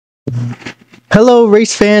Hello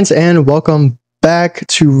race fans and welcome back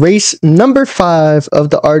to race number 5 of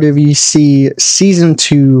the RWC Season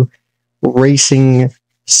 2 Racing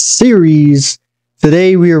Series.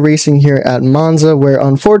 Today we are racing here at Monza, where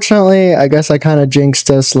unfortunately I guess I kind of jinxed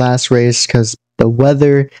us last race because the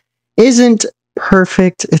weather isn't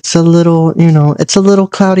perfect. It's a little, it's a little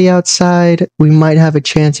cloudy outside. We might have a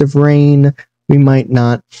chance of rain, we might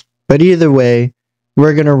not. But either way,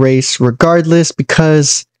 we're going to race regardless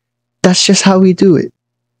because that's just how we do it.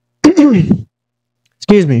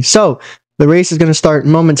 Excuse me. So, the race is going to start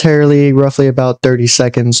momentarily, roughly about 30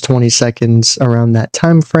 seconds, 20 seconds, around that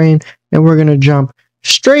time frame. And we're going to jump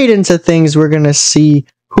straight into things. We're going to see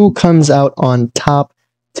who comes out on top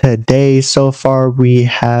today. So far, we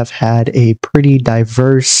have had a pretty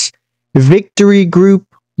diverse victory group.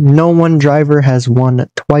 No one driver has won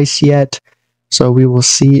twice yet. So, we will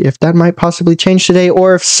see if that might possibly change today,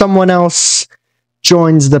 or if someone else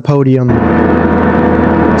joins the podium.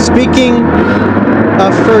 Speaking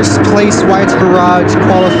of first place, Wyatt's Garage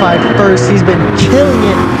qualified first. He's been killing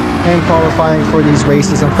it and qualifying for these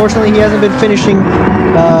races. Unfortunately, he hasn't been finishing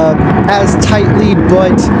as tightly,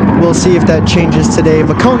 but we'll see if that changes today.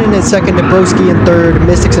 Vakonin in second, Dabrowski in third,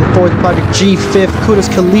 Mystics in fourth, Project G fifth, Kudos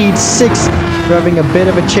Khalid sixth. We're having a bit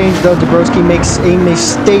of a change though. Dabrowski makes a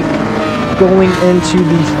mistake going into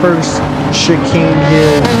the first chicane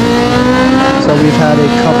here. So we've had a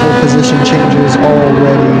couple position changes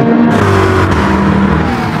already.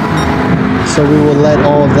 So we will let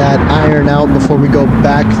all of that iron out before we go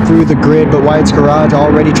back through the grid. But Wyatt's Garage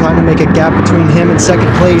already trying to make a gap between him and second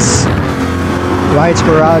place. Wyatt's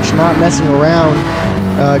Garage not messing around.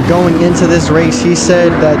 Going into this race, he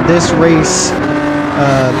said that this race,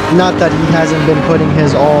 not that he hasn't been putting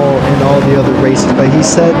his all in all the other races, but he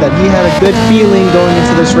said that he had a good feeling going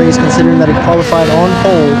into this race considering that he qualified on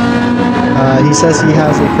pole. He says he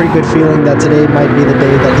has a pretty good feeling that today might be the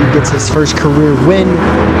day that he gets his first career win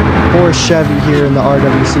for Chevy here in the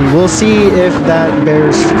RWC. We'll see if that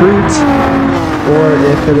bears fruit or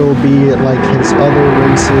if it'll be like his other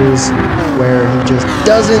races where he just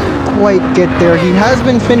doesn't quite get there. He has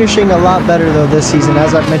been finishing a lot better though this season,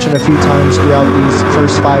 as I've mentioned a few times throughout these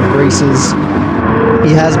first 5 races.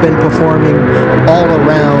 He has been performing all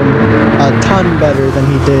around a ton better than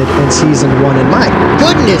he did in Season 1. And my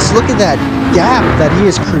goodness, look at that gap that he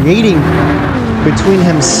is creating between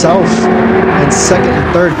himself and second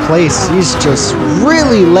and third place. He's just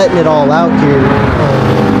really letting it all out here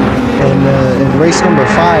in race number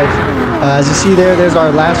 5. As you see there's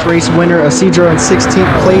our last race winner, Isidro in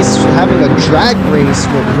 16th place, having a drag race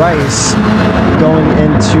with Rice going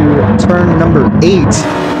into turn number 8.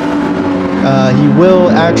 He will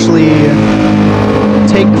actually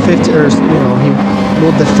take 50, or he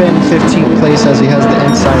will defend 15th place as he has the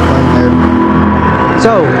inside line there.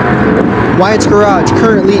 So, Wyatt's Garage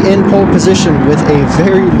currently in pole position with a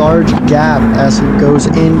very large gap as he goes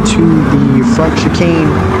into the front chicane.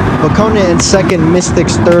 Vakonin in second,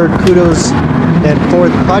 Mystics third, Kudos in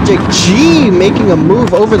fourth. Project G making a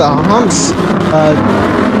move over the humps.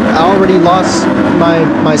 I already lost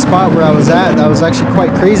my spot where I was at. That was actually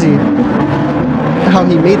quite crazy how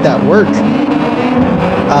he made that work.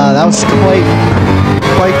 That was quite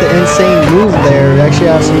the insane move there. We actually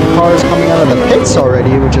have some cars coming out of the pits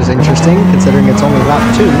already, which is interesting considering it's only lap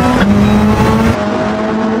 2.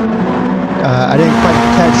 I didn't quite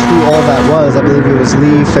catch who all that was. I believe it was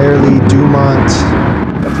Lee, Fairley, Dumont,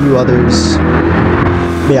 a few others.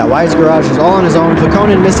 But yeah, Wyatt's Garage is all on his own.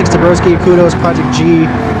 Vakonin, Mystics, Dabrowski, Kudos, Project G,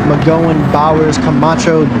 McGowan, Bowers,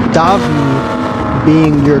 Camacho, Davi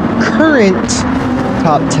being your current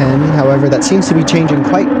top 10. However, that seems to be changing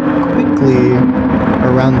quite quickly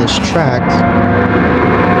around this track.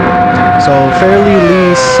 So Fairley,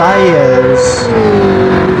 Lee, Saez,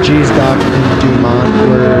 G-Stock, and Dumont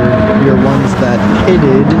were your ones that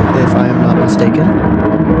pitted, if I am not mistaken.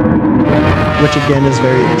 Which again is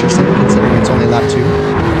very interesting considering it's only lap 2.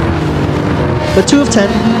 But 2 of 10,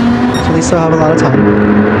 so they still have a lot of time.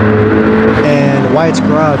 And Wyatt's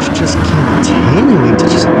Garage just continuing to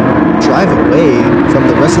just drive away from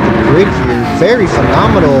the rest of the grid here. Very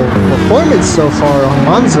phenomenal performance so far on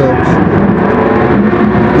Monza.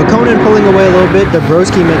 Vakonin pulling away a little bit,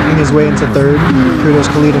 Dabrowski making his way into third, Kudos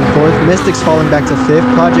Khalid in fourth, Mystics falling back to fifth,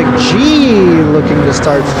 Project G looking to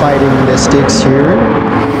start fighting Mystics here,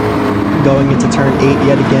 going into turn 8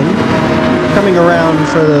 yet again. Coming around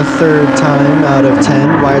for the 3rd time out of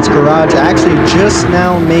 10, Wyatt's Garage actually just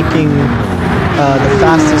now making the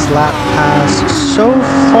fastest lap pass so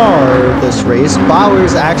far this race.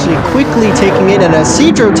 Bowers actually quickly taking it, and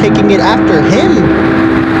Isidro taking it after him.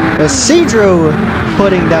 Isidro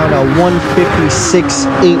putting down a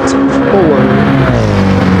 1:56.84.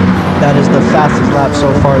 That is the fastest lap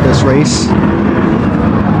so far this race.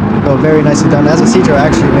 So very nicely done. As Isidro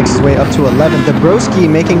actually makes his way up to 11. Dabrowski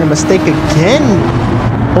making a mistake again,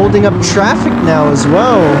 holding up traffic now as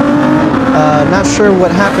well. Not sure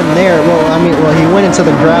what happened there. Well, he went into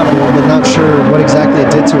the gravel, but not sure what exactly it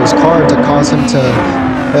did to his car to cause him to,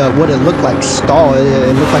 what it looked like, stall.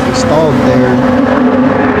 It looked like he stalled there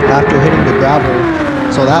after hitting the gravel.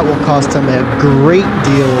 So that will cost him a great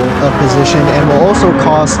deal of position, and will also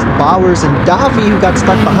cost Bowers and Davi, who got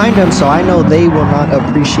stuck behind him. So I know they will not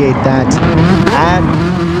appreciate that at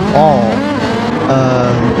all.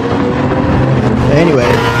 Anyway.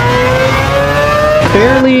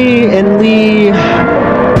 Fairley and Lee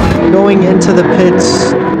going into the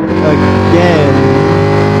pits again,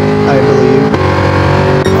 I believe.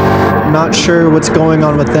 Not sure what's going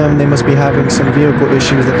on with them. They must be having some vehicle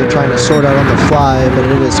issues that they're trying to sort out on the fly, but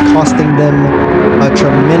it is costing them a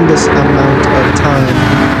tremendous amount of time.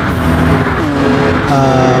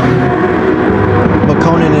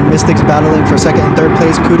 McConan and Mystics battling for second and third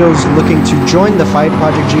place. Kudos looking to join the fight.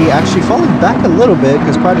 Project G actually falling back a little bit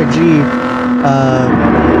because Project G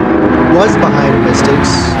was behind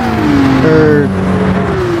Mystics, or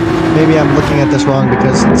maybe I'm looking at this wrong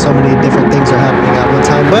because so many different things are happening at one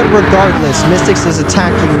time. But regardless, Mystics is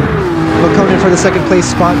attacking McConan for the second place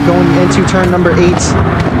spot going into turn number 8.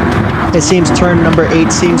 It seems turn number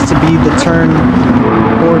 8 seems to be the turn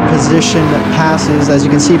for position passes. As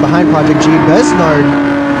you can see behind Project G, Besnard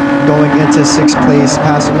going into 6th place,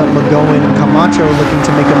 passing up McGowan. Camacho looking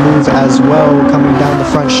to make a move as well, coming down the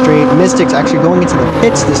front straight. Mystics actually going into the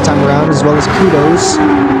pits this time around, as well as Kudos.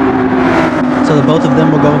 So the both of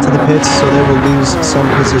them will go into the pits, so they will lose some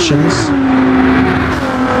positions.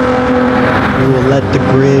 We will let the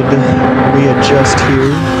grid readjust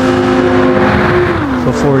here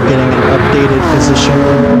before getting an updated position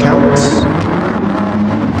count.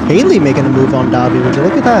 Haley making a move on Davi. Would you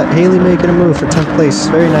look at that? Haley making a move for 10th place.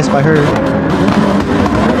 Very nice by her.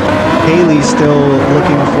 Haley still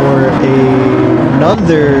looking for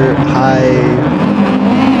another high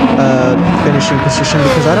finishing position,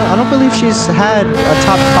 because I don't believe she's had a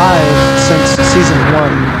top 5 since season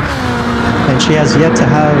 1, and she has yet to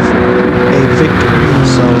have a victory.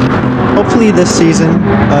 So hopefully this season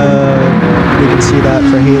we can see that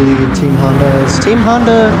for Haley and Team Honda. Team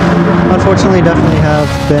Honda unfortunately definitely have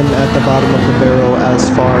been at the bottom of the barrel as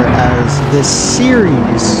far as this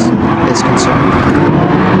series is concerned.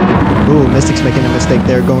 Ooh, Mystic's making a mistake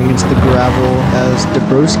there going into the gravel, as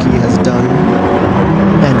Dabrowski has done.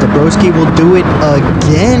 And Dabrowski will do it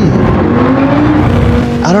again.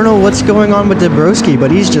 I don't know what's going on with Dabrowski,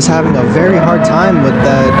 but he's just having a very hard time with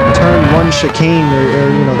that turn 1 chicane, or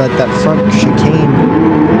you know, that front chicane.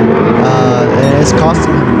 And it's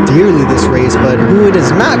costing him dearly this race, but who it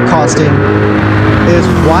is not costing is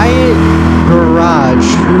Wyatt Garage,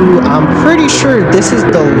 who I'm pretty sure this is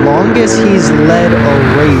the longest he's led a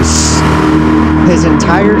race his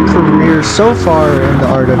entire career so far in the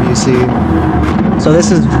RWC. So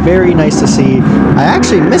this is very nice to see. I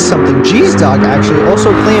actually missed something. G's Dog actually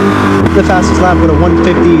also claimed the fastest lap with a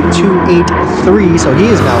 1:52.83, so he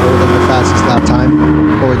is now holding the fastest lap time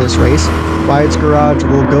for this race. Wyatt's Garage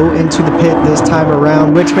will go into the pit this time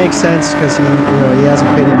around, which makes sense because he hasn't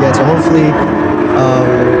pitted yet. So hopefully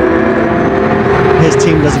his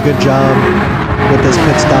team does a good job with this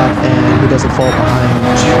pit stop and he doesn't fall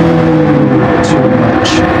behind too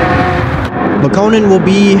much. McConan will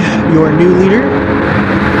be your new leader.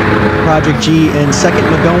 Project G in second,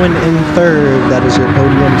 McGowan in third. That is your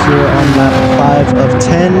podium here on lap 5 of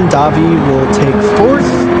 10. Davi will take 4th.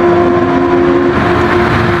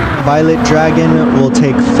 Violet Dragon will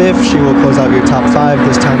take 5th. She will close out your top 5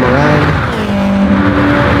 this time around.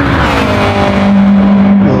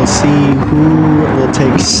 We'll see who will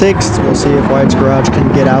take 6th. We'll see if Wyatt's Garage can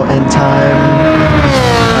get out in time.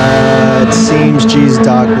 It seems G's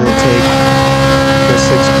Dog will take the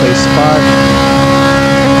 6th place spot.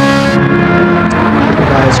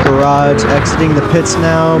 Wyatt's Garage exiting the pits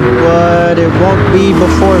now, but it won't be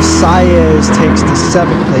before Saez takes the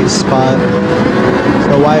 7th place spot.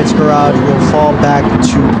 So Wyatt's Garage will fall back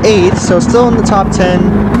to 8th, so still in the top 10.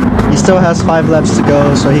 He still has 5 laps to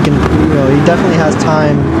go, so he can, he definitely has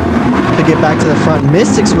time to get back to the front.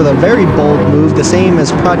 Mystics with a very bold move, the same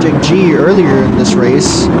as Project G earlier in this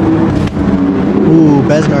race. Ooh,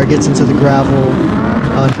 Besnar gets into the gravel,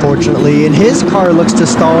 unfortunately, and his car looks to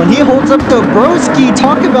stall, and he holds up Dabrowski.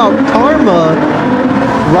 Talk about karma.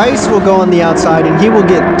 Rice will go on the outside, and he will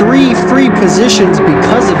get 3 free positions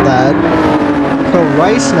because of that. So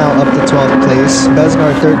Rice now up to 12th place.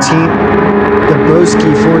 Besnard 13th.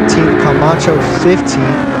 Dabrowski 14th. Camacho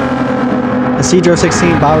 15th. Isidro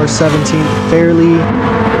 16th. Bauer 17th. Haley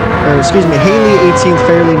 18th.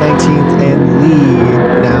 Fairley 19th. And Lee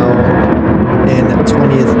now in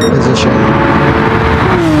 20th position.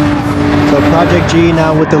 So Project G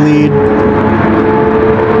now with the lead.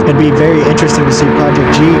 It'd be very interesting to see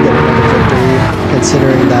Project G get another victory,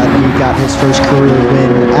 considering that he got his first career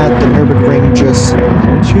win at the Nürburgring just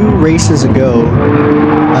 2 races ago.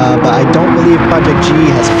 But I don't believe Project G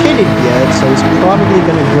has pitted yet, so he's probably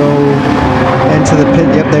going to go into the pit.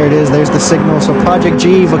 Yep, there it is. There's the signal. So Project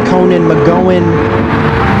G, Vakonen, McGowan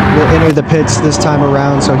will enter the pits this time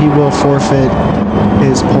around, so he will forfeit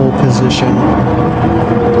his pole position.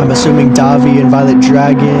 I'm assuming Davi and Violet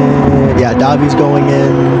Dragon. Yeah, Davi's going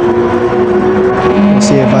in. We'll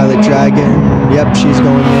see if Violet Dragon. Yep, she's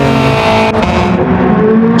going in.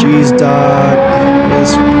 G's Doc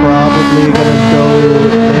is probably gonna go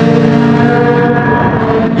in.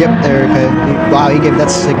 Yep, there. Okay. Wow, he gave that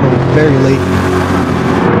signal very late.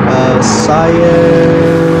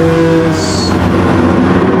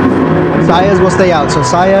 Saez will stay out, so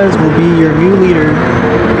Saez will be your new leader.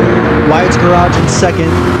 Wyatt's Garage in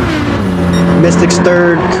 2nd. Mystic's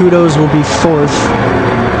 3rd. Kudos will be 4th.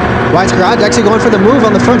 Wyatt's Garage actually going for the move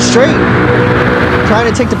on the front straight. Trying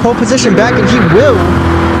to take the pole position back, and he will.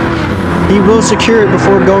 He will secure it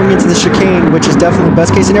before going into the chicane, which is definitely the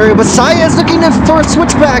best case scenario. But Saez looking for a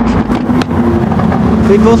switchback.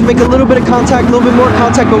 They both make a little bit of contact, a little bit more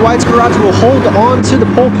contact, but Wyatt's Garage will hold on to the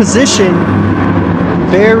pole position.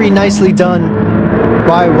 Very nicely done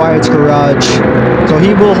by Wyatt's Garage. So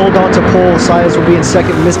he will hold on to pole. Saez will be in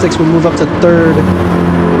 2nd. Mystics will move up to 3rd.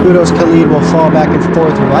 Kudos Khalid will fall back in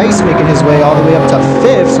 4th. Rice making his way all the way up to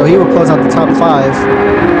 5th, so he will close out the top 5.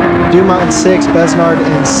 Dumont in 6th. Besnard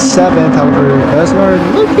in 7th. However, Besnard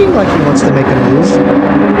looking like he wants to make a move.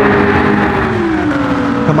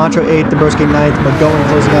 Camacho 8th. Dabrowski 9th. McGowan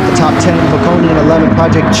closing out the top 10. Vakonen in 11th.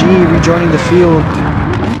 Project G rejoining the field.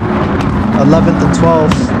 11th and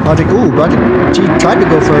 12th. Project G tried to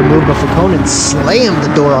go for a move, but Vakonen slammed the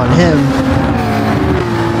door on him.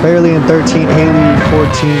 Fairley in 13th, Haley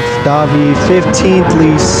 14th, Davi 15th,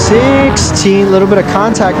 Lee 16th. A little bit of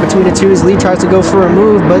contact between the two as Lee tries to go for a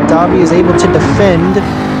move, but Davi is able to defend.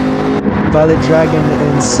 Violet Dragon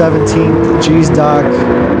in 17th, G's Doc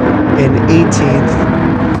in 18th.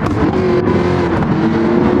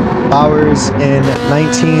 Bowers in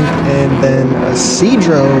 19th, and then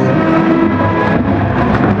Isidro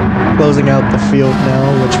closing out the field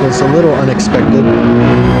now, which was a little unexpected.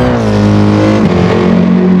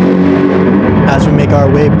 As we make our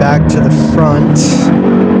way back to the front,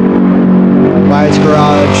 Wyatt's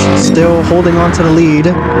Garage still holding on to the lead,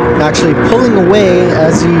 actually pulling away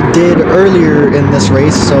as he did earlier in this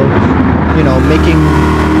race, so, you know, making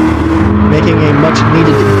a much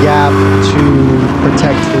needed gap to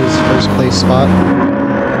protect his first place spot.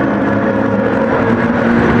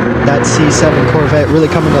 That C7 Corvette really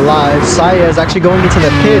coming alive. Saez actually going into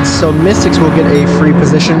the pits, so Mystics will get a free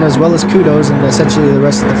position as well as Kudos and essentially the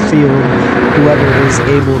rest of the field, whoever is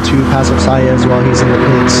able to pass up Saez while he's in the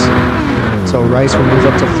pits. So Rice will move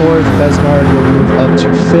up to 4th, Besnard will move up to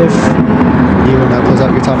 5th. He will now close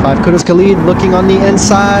out your top 5. Kudos Khalid looking on the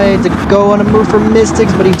inside to go on a move for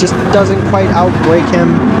Mystics, but he just doesn't quite outbreak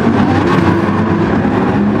him.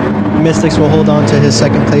 Mystics will hold on to his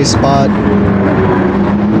 2nd place spot.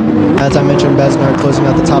 As I mentioned, Besnard closing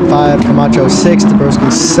out the top 5. Camacho 6th, Dabrowski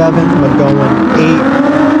 7th, McGowan 8th.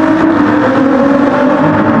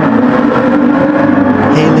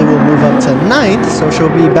 Haley will move up to 9th, so she'll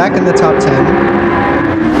be back in the top 10.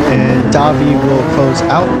 And Davi will close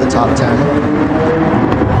out the top 10.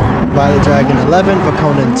 Violet Dragon 11th,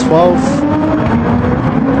 Vakonen 12th.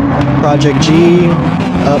 Project G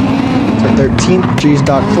up to 13th, G's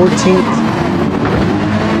Doc 14th.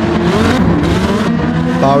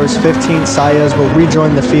 Bowers 15th, Saez will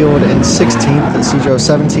rejoin the field in 16th, Isidro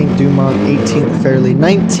 17th, Dumont 18th, Fairley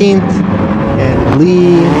 19th, and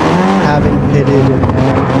Lee, having pitted,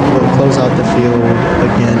 will close out the field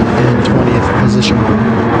again in 20th position.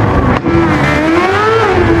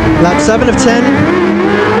 Lap 7 of 10,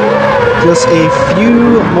 just a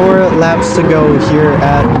few more laps to go here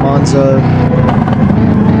at Monza.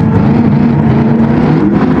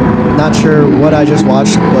 Not sure what I just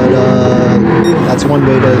watched, but that's one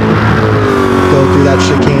way to go through that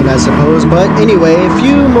chicane, I suppose. But anyway, a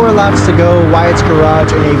few more laps to go. Wyatt's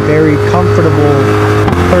Garage in a very comfortable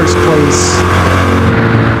first place.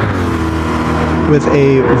 with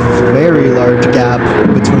a very large gap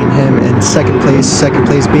between him and second place. Second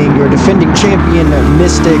place being your defending champion,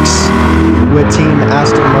 Mystics, with Team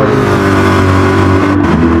Aston Martin.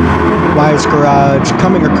 Wyatt's Garage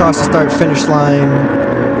coming across the start-finish line.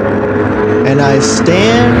 And I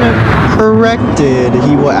stand corrected.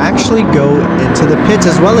 He will actually go into the pits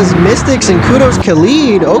as well as Mystics, and kudos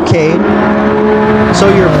Khalid. Okay. So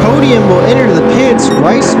your podium will enter the pits.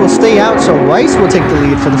 Rice will stay out, so Rice will take the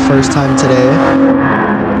lead for the first time today.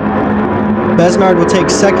 Besnard will take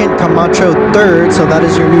second, Camacho third, so that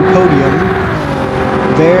is your new podium.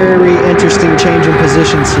 Very interesting change in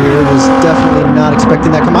positions here. Was definitely not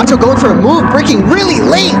expecting that. Camacho going for a move, braking really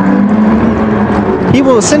late. He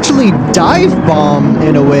will essentially dive bomb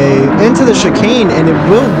in a way into the chicane, and it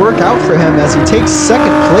will work out for him as he takes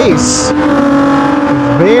second place.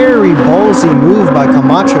 Very ballsy move by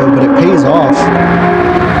Camacho, but it pays off.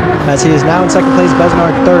 As he is now in second place,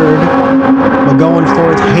 Besnard third. We're going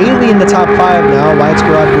fourth. Haley in the top 5 now. Wyatt's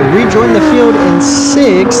Garage will rejoin the field in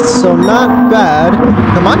 6th, so not bad.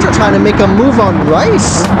 Camacho trying to make a move on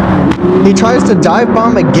Rice. He tries to dive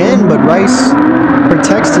bomb again, but Rice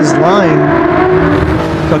protects his line.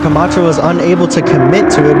 But Camacho is unable to commit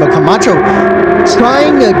to it. But Camacho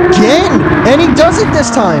trying again, and he does it this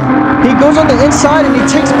time. He goes on the inside and he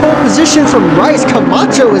takes pole position from Rice.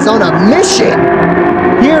 Camacho is on a mission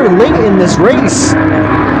here late in this race.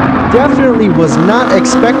 Definitely was not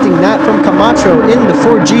expecting that from Camacho in the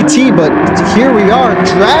Ford GT, but here we are,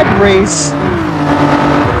 drag race.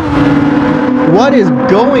 What is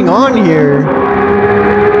going on here?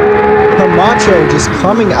 Camacho just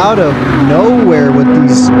coming out of nowhere with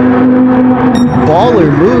these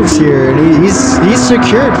baller moves here, and he's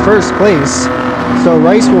secured first place. So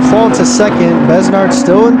Rice will fall to second, Besnard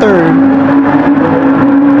still in third.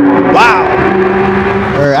 Wow!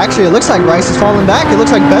 Or actually, it looks like Rice is falling back. It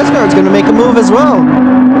looks like Besnard's going to make a move as well.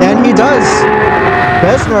 And he does.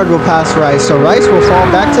 Besnard will pass Rice, so Rice will fall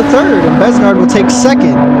back to third, and Besnard will take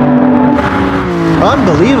second.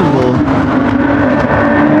 Unbelievable.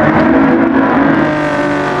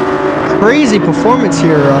 Crazy performance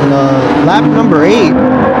here on lap number 8.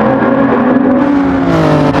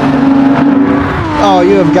 Oh,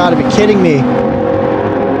 you have got to be kidding me.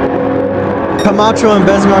 Camacho and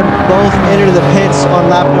Besnard both enter the pits on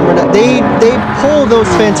lap number 9. They pull those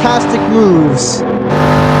fantastic moves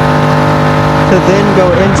to then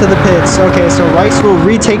go into the pits. Okay, so Rice will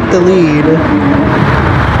retake the lead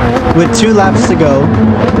with 2 laps to go.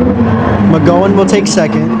 McGowan will take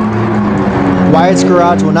second. Wyatt's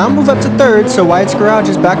Garage will now move up to third, so Wyatt's Garage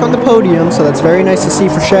is back on the podium, so that's very nice to see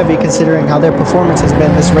for Chevy, considering how their performance has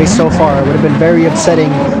been this race so far. It would have been very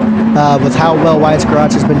upsetting with how well Wyatt's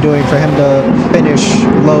Garage has been doing for him to finish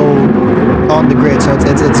low on the grid, so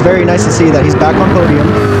it's very nice to see that he's back on podium.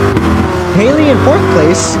 Haley in 4th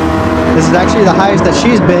place. This is actually the highest that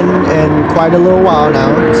she's been in quite a little while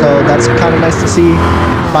now, so that's kind of nice to see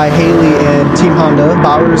by Haley and Team Honda.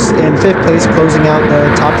 Bowers in 5th place, closing out the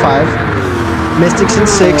top 5. Mystics in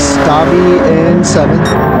 6th, Dobby in 7th,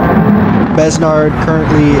 Besnard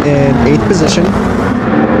currently in 8th position.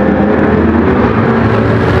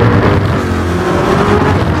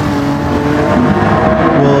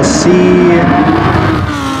 We'll see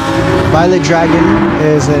Violet Dragon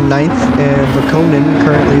is in 9th, and Rakonen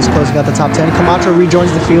currently is closing out the top 10. Camacho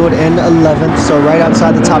rejoins the field in 11th, so right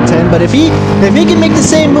outside the top 10. But if he can make the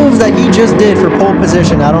same moves that he just did for pole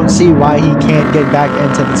position, I don't see why he can't get back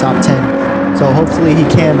into the top 10. So hopefully he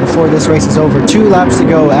can before this race is over. 2 laps to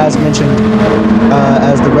go, as mentioned,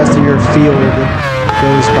 as the rest of your field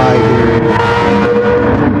goes by here.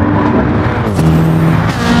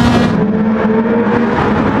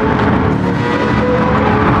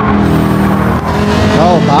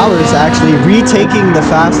 Oh, Bowers actually retaking the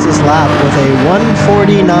fastest lap with a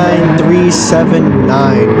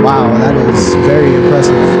 1:49.379. Wow, that is very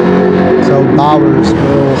impressive. So Bowers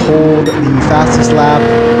will hold the fastest lap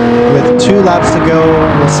with 2 laps to go.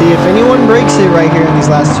 We'll see if anyone breaks it right here in these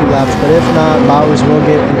last 2 laps, but if not, Bowers will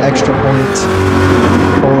get an extra point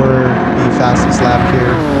for the fastest lap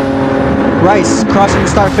here. Rice crossing the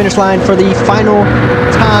start-finish line for the final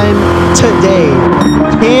time today.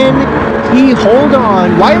 Can he hold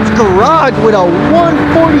on? Wyatt's Garage with a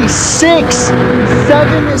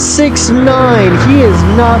 1:46.769. He is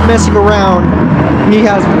not messing around. He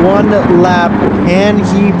has 1 lap. Can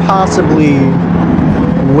he possibly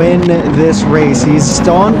win this race? He's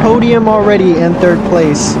still on podium already in 3rd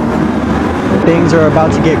place. Things are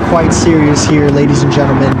about to get quite serious here, ladies and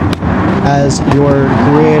gentlemen, as your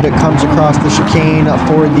grid comes across the chicane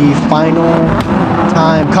for the final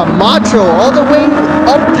time. Camacho all the way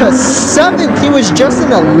up to 7th. He was just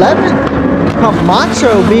in 11th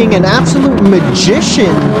Camacho being an absolute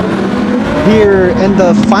magician here in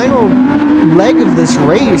the final leg of this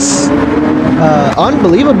race.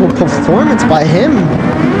 Unbelievable performance by him.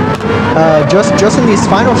 Just in these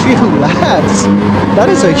final few laps. That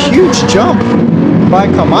is a huge jump by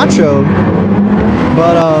Camacho.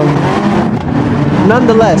 But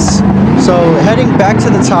nonetheless, so heading back to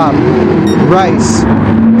the top, Rice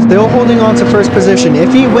still holding on to first position.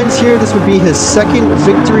 If he wins here, this would be his second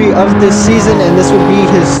victory of this season, and this would be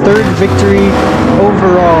his third victory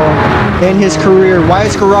overall in his career.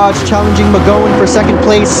 Wyatt's Garage challenging McGowan for second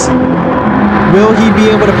place. Will he be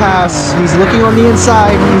able to pass? He's looking on the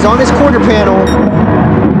inside. He's on his quarter panel.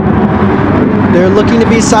 They're looking to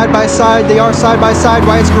be side by side. They are side by side.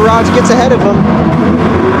 Wyatt's Garage gets ahead of him.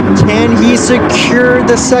 Can he secure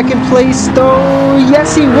the second place though?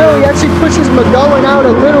 Yes, he will. He actually pushes McGowan out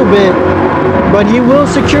a little bit, but he will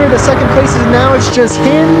secure the second place. Now it's just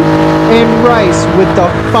him and Rice with the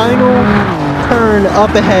final turn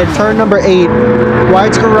up ahead, turn number 8.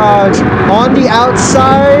 Wyatt's Garage on the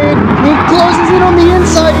outside. He closes it on the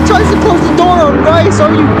inside. He tries to close the door on Rice.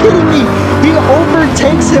 Are you kidding me? He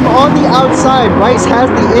overtakes him on the outside. Rice has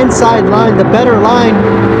the inside line, the better line,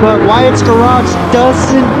 but Wyatt's Garage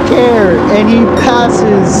doesn't care, and he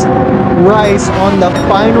passes Rice on the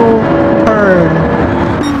final turn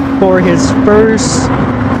for his first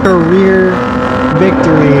career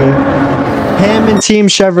victory. Him and Team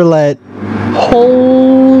Chevrolet.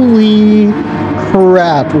 Holy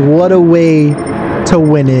crap, what a way to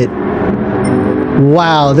win it.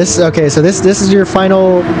 Wow, this is your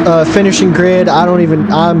final finishing grid.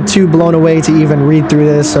 I'm too blown away to even read through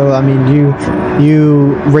this, so I mean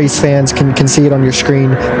you race fans can see it on your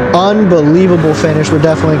screen. Unbelievable finish. We're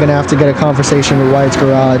definitely gonna have to get a conversation with Wyatt's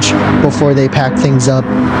Garage before they pack things up.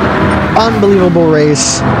 Unbelievable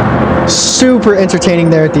race. Super entertaining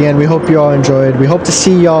there at the end. We hope you all enjoyed. We hope to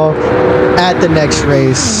see y'all at the next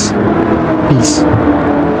race. Peace.